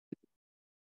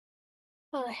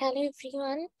Hello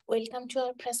everyone, welcome to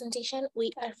our presentation.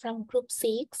 We are from Group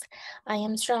 6. I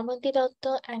am Shravanti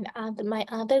Dotto and my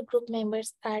other group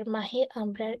members are Mahir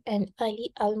Amrar and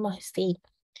Ali Al Mohsin.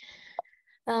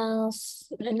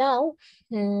 Now,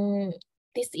 mm,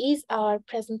 this is our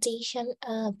presentation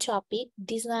topic,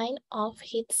 design of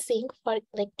heatsink for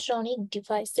electronic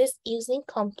devices using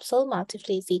COMSOL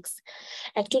multiphysics.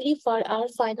 Actually, for our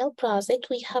final project,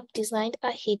 we have designed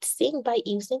a heatsink by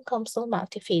using COMSOL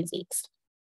multiphysics.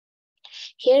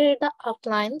 Here are the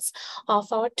outlines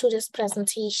of our today's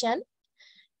presentation.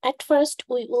 At first,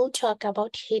 we will talk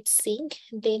about heatsink,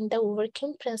 then the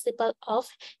working principle of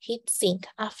heatsink.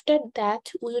 After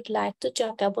that, we would like to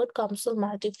talk about COMSOL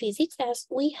multiphysics as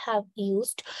we have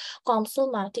used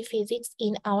COMSOL multiphysics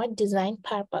in our design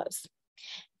purpose.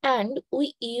 And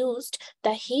we used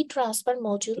the heat transfer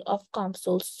module of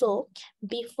COMSOL. So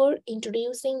before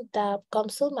introducing the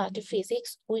COMSOL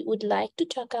multiphysics, we would like to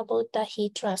talk about the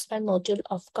heat transfer module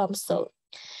of COMSOL.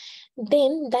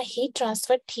 Then the heat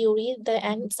transfer theory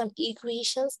and some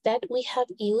equations that we have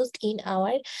used in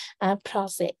our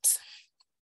projects.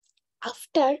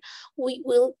 After, we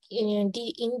will in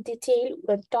detail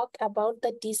talk about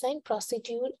the design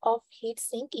procedure of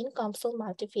heatsink in COMSOL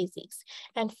multiphysics.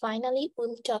 And finally,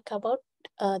 we'll talk about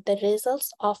the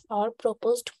results of our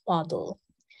proposed model.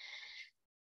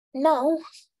 Now,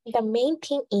 the main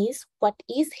thing is, what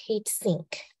is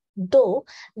heatsink? Though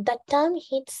the term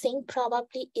heatsink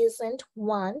probably isn't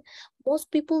one most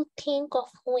people think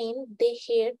of when they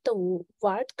hear the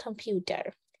word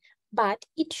computer, but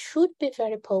it should be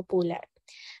very popular.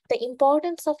 The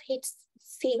importance of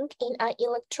heatsink in an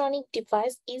electronic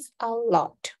device is a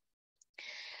lot.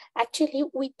 Actually,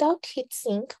 without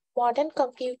heatsink, modern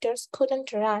computers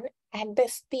couldn't run at the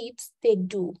speeds they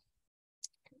do.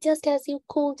 Just as you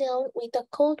cool down with a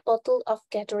cold bottle of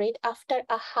Gatorade after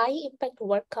a high-impact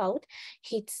workout,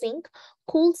 heatsink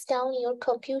cools down your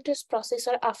computer's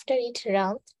processor after it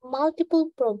runs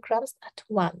multiple programs at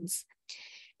once.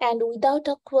 And without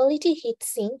a quality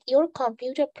heatsink, your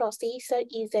computer processor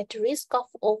is at risk of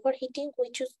overheating,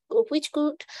 which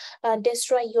could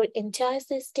destroy your entire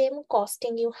system,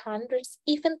 costing you hundreds,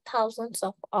 even thousands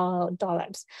of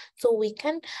dollars. So we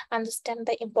can understand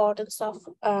the importance of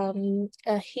a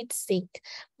heatsink.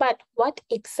 But what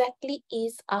exactly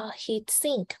is a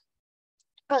heatsink?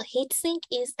 A heatsink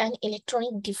is an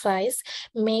electronic device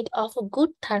made of a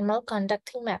good thermal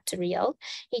conducting material.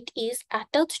 It is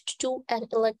attached to an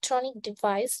electronic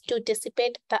device to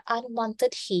dissipate the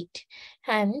unwanted heat,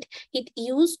 and it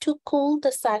used to cool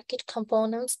the circuit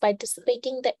components by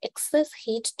dissipating the excess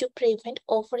heat to prevent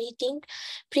overheating,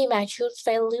 premature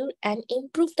failure, and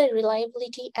improve the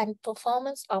reliability and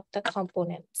performance of the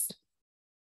components.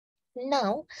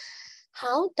 Now,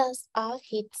 how does a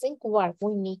heatsink work?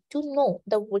 We need to know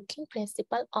the working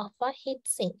principle of a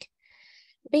heatsink.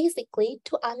 Basically,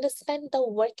 to understand the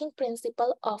working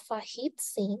principle of a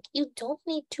heatsink, you don't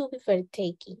need to be very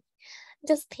techy.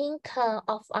 Just think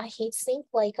of a heatsink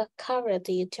like a car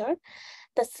radiator.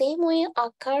 The same way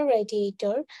a car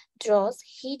radiator draws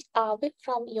heat away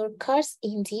from your car's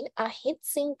engine, a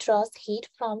heatsink draws heat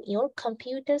from your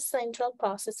computer's central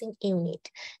processing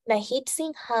unit. The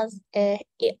heatsink has a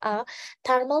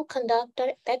thermal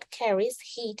conductor that carries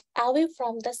heat away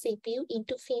from the CPU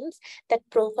into fins that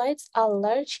provides a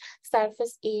large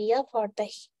surface area for the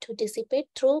heat to dissipate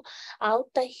throughout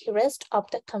the rest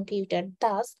of the computer,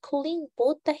 thus cooling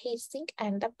both the heatsink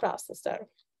and the processor.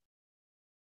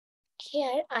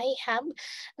 Here I have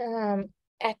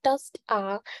attached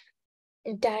a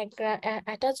diagram,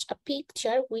 attached a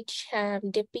picture which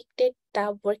depicted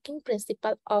the working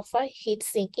principle of a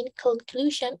heatsink. In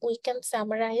conclusion, we can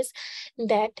summarize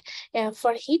that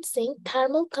for heatsink,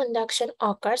 thermal conduction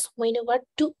occurs whenever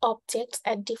two objects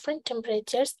at different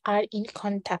temperatures are in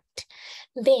contact.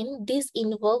 Then this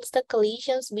involves the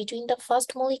collisions between the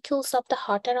first molecules of the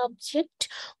hotter object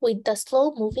with the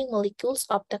slow-moving molecules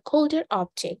of the colder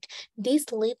object.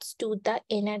 This leads to the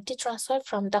energy transfer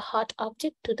from the hot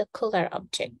object to the cooler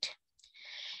object.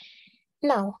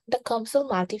 Now, the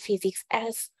COMSOL multiphysics,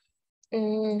 as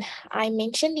I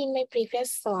mentioned in my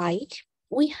previous slide,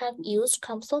 we have used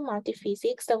COMSOL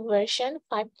multiphysics, the version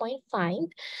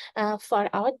 5.5 for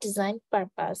our design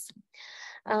purpose.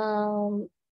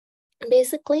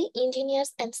 Basically,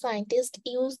 engineers and scientists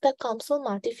use the COMSOL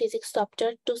multiphysics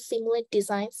software to simulate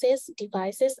designs,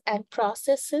 devices, and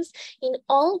processes in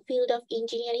all fields of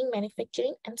engineering,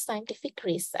 manufacturing, and scientific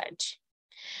research.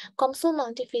 COMSOL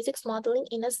multiphysics modeling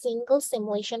in a single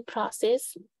simulation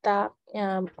process.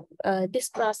 This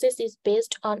process is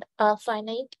based on a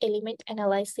finite element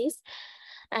analysis.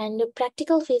 And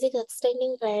practical physics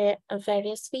extending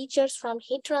various features from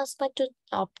heat transfer to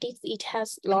optics. It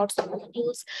has lots of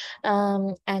modules,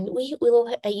 and we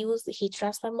will use the heat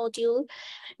transfer module.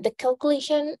 The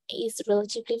calculation is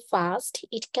relatively fast.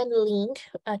 It can link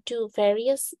to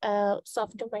various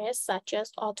softwares such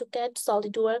as AutoCAD,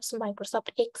 SolidWorks,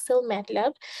 Microsoft Excel,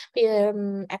 MATLAB.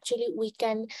 Actually, we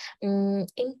can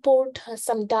import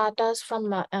some data from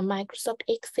Microsoft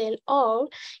Excel, or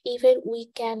even we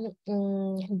can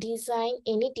design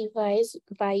any device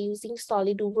by using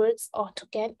SolidWorks,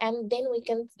 AutoCAD, and then we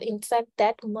can insert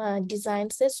that design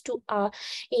sets to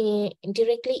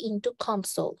directly into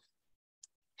COMSOL.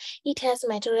 It has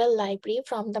material library.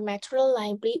 From the material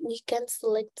library, we can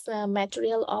select the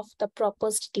material of the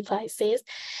proposed devices.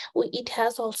 It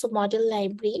has also model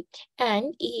library,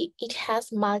 and it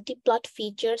has multi-plot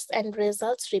features and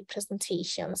results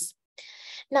representations.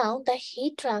 Now, the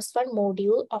heat transfer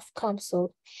module of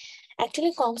COMSOL.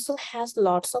 Actually, COMSOL has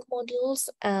lots of modules,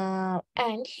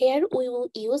 and here we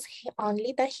will use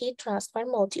only the heat transfer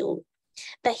module.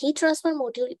 The heat transfer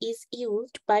module is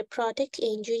used by product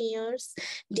engineers,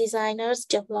 designers,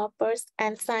 developers,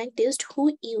 and scientists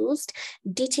who used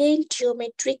detailed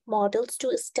geometric models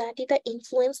to study the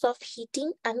influence of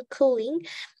heating and cooling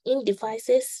in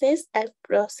devices and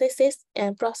processes.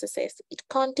 It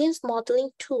contains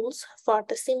modeling tools for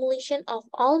the simulation of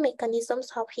all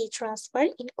mechanisms of heat transfer,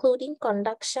 including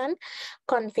conduction,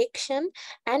 convection,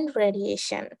 and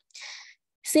radiation.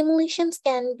 Simulations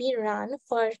can be run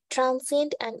for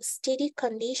transient and steady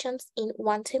conditions in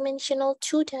one-dimensional,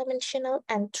 two-dimensional,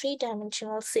 and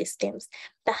three-dimensional systems.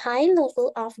 The high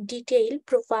level of detail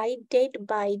provided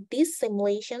by these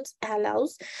simulations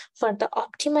allows for the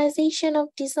optimization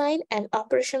of design and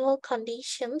operational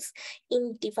conditions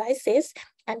in devices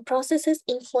and processes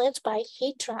influenced by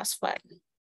heat transfer.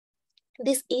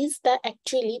 This is the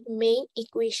actually main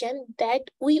equation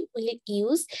that we will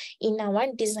use in our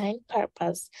design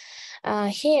purpose.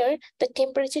 Here, the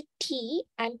temperature T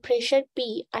and pressure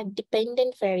P are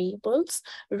dependent variables.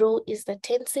 Rho is the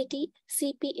density,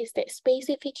 Cp is the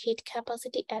specific heat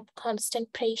capacity at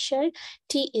constant pressure,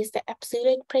 T is the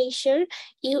absolute pressure,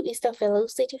 U is the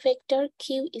velocity vector,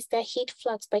 Q is the heat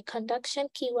flux by conduction,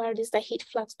 QR is the heat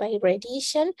flux by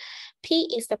radiation,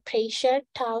 P is the pressure,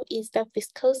 tau is the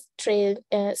viscous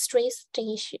stress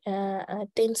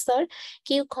tensor,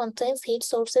 Q contains heat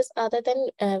sources other than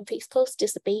viscous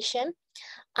dissipation.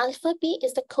 Alpha P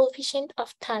is the coefficient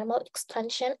of thermal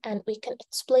expansion, and we can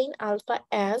explain alpha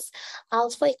as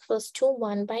alpha equals to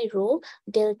 1 by rho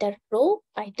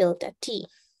by delta T.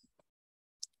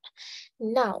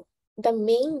 Now, the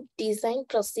main design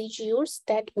procedures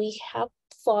that we have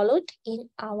followed in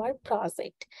our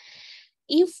project.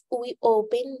 If we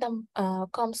open the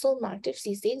COMSOL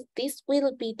multi-physics, this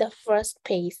will be the first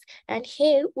page. And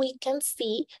here we can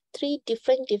see three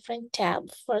different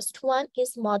tabs. First one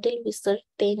is model wizard,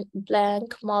 then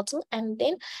blank model, and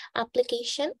then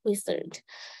application wizard.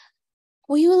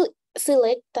 We will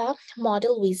select the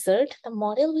model wizard. The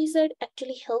model wizard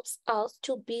actually helps us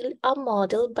to build a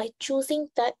model by choosing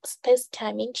the space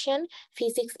dimension,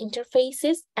 physics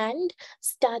interfaces, and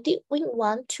study we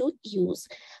want to use.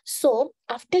 So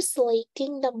after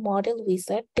selecting the model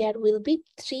wizard, there will be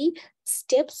 3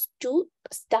 steps to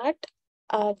start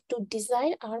to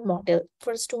design our model.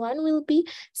 First one will be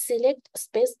select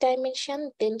space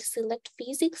dimension, then select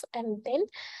physics, and then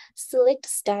select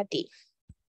study.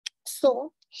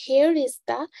 So here is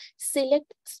the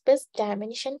select space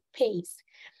dimension page.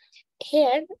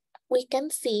 Here we can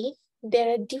see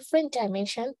there are different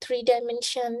dimensions: 3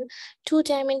 dimension, 2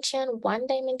 dimension, 1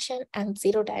 dimension, and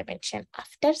 0 dimension.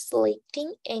 After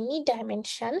selecting any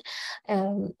dimension,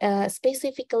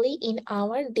 specifically in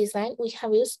our design, we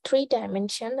have used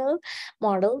 3-dimensional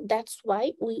model. That's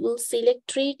why we will select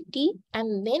 3D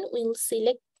and then we will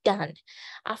select done.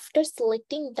 After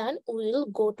selecting done, we will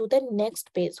go to the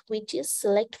next page, which is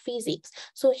select physics.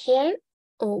 So here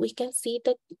we can see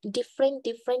the different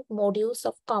modules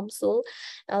of COMSOL,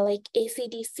 like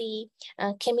AC/DC,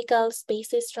 chemical,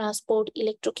 spaces, transport,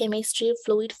 electrochemistry,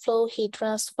 fluid flow, heat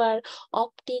transfer,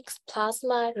 optics,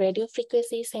 plasma, radio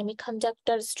frequency,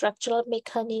 semiconductor, structural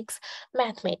mechanics,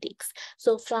 mathematics.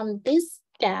 So from this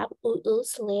tab, we will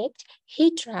select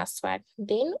heat transfer.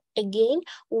 Then again,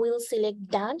 we'll select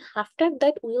done. After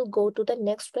that, we'll go to the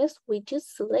next page, which is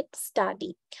select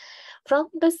study. From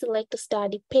the select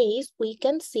study page, we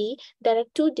can see there are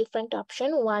 2 different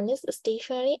options. One is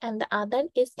stationary and the other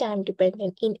is time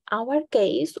dependent. In our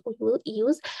case, we will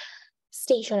use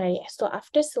stationary. So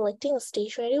after selecting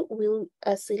stationary, we'll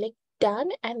select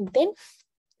done, and then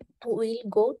we'll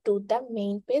go to the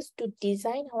main page to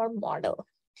design our model.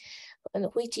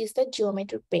 which is the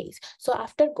geometry page. So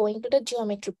after going to the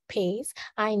geometry page,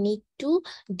 I need to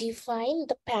define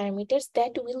the parameters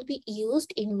that will be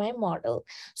used in my model.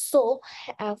 So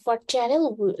for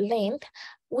channel length,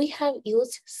 we have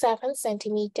used 7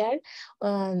 centimeter.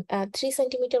 3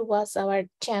 centimeter was our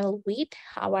channel width.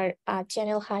 Our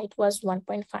channel height was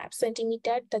 1.5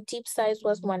 centimeter. The tip size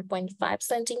was 1.5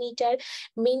 centimeter.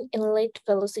 Mean inlet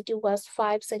velocity was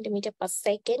 5 centimeter per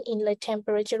second. Inlet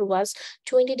temperature was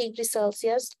 20 degrees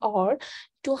Celsius or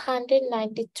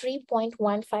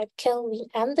 293.15 Kelvin,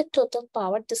 and the total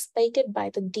power displayed by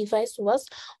the device was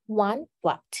 1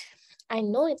 watt. I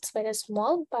know it's very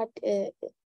small, but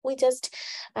we just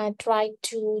try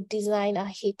to design a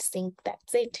heat sink.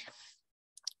 That's it.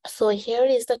 So here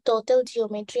is the total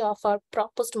geometry of our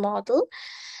proposed model.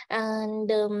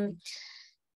 And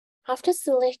after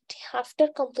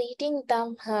completing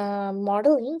the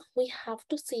modeling, we have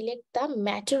to select the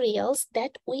materials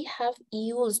that we have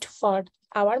used for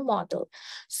our model.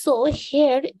 So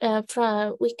here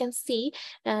we can see,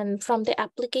 and from the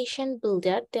application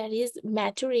builder, there is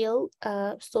material.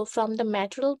 So from the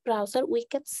material browser, we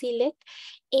can select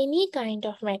any kind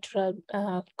of material.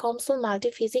 COMSOL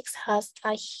Multiphysics has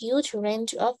a huge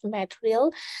range of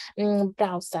material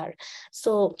browser.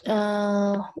 So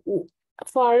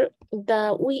for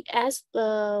the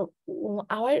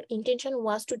our intention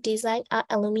was to design a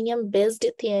aluminum based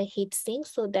heat sink,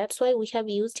 so that's why we have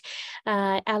used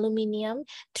aluminum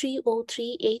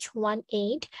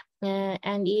 303H18.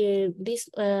 And this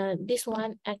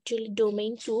one actually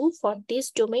domain 2. For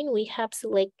this domain, we have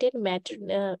selected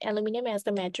aluminum as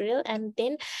the material, and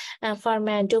then for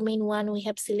domain 1, we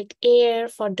have select air.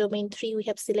 For domain 3, we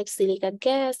have select silica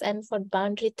gas, and for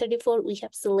boundary 34, we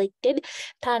have selected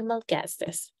thermal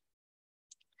gases.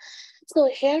 So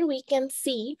here we can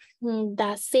see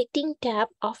the setting tab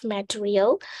of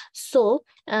material. So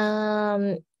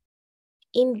in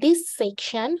this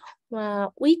section,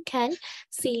 we can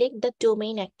select the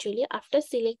domain actually after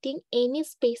selecting any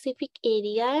specific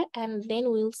area, and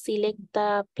then we'll select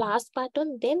the plus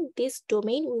button, then this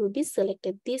domain will be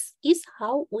selected. This is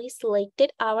how we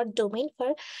selected our domain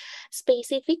for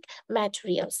specific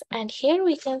materials. And here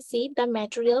we can see the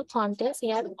material contents.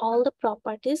 Here all the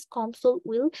properties. COMSOL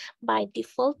will by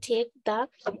default take the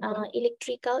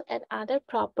electrical and other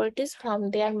properties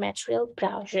from their material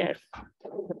browser.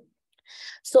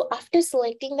 So after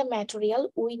selecting the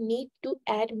material, we need to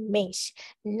add mesh.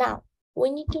 Now, we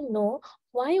need to know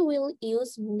why we'll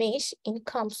use mesh in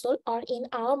COMSOL or in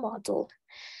our model.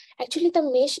 Actually, the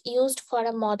mesh used for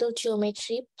a model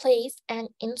geometry plays an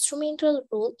instrumental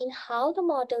role in how the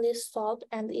model is solved,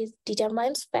 and it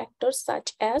determines factors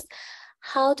such as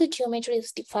how the geometry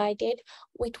is divided,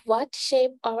 with what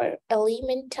shape or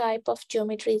element type of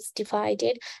geometry is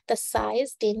divided, the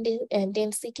size,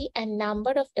 density, and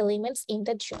number of elements in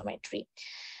the geometry,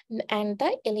 and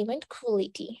the element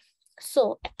quality.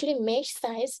 So actually mesh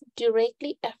size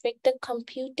directly affect the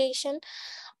computation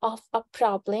of a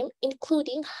problem,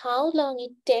 including how long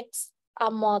it takes a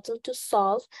model to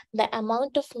solve, the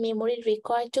amount of memory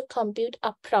required to compute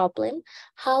a problem,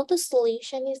 how the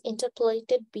solution is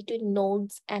interpolated between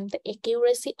nodes, and the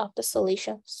accuracy of the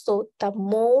solution. So the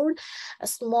more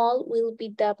small will be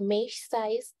the mesh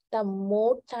size, the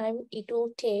more time it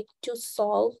will take to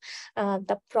solve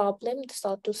the problem,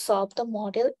 so to solve the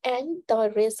model, and the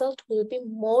result will be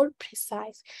more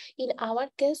precise. In our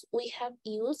case, we have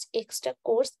used extra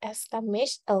coarse as the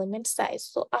mesh element size.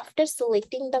 So after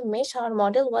selecting the mesh, our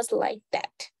model was like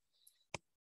that.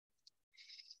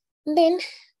 Then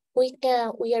we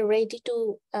are ready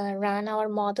to run our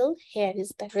model. Here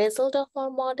is the result of our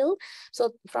model.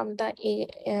 So from the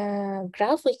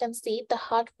graph, we can see the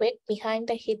hot wake behind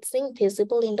the heatsink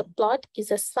visible in the plot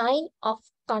is a sign of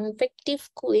convective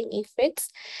cooling effects,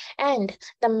 and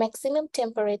the maximum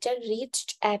temperature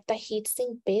reached at the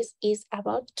heatsink base is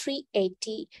about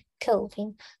 380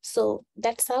 Kelvin. So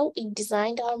that's how we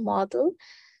designed our model.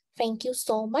 Thank you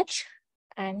so much,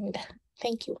 and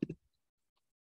thank you.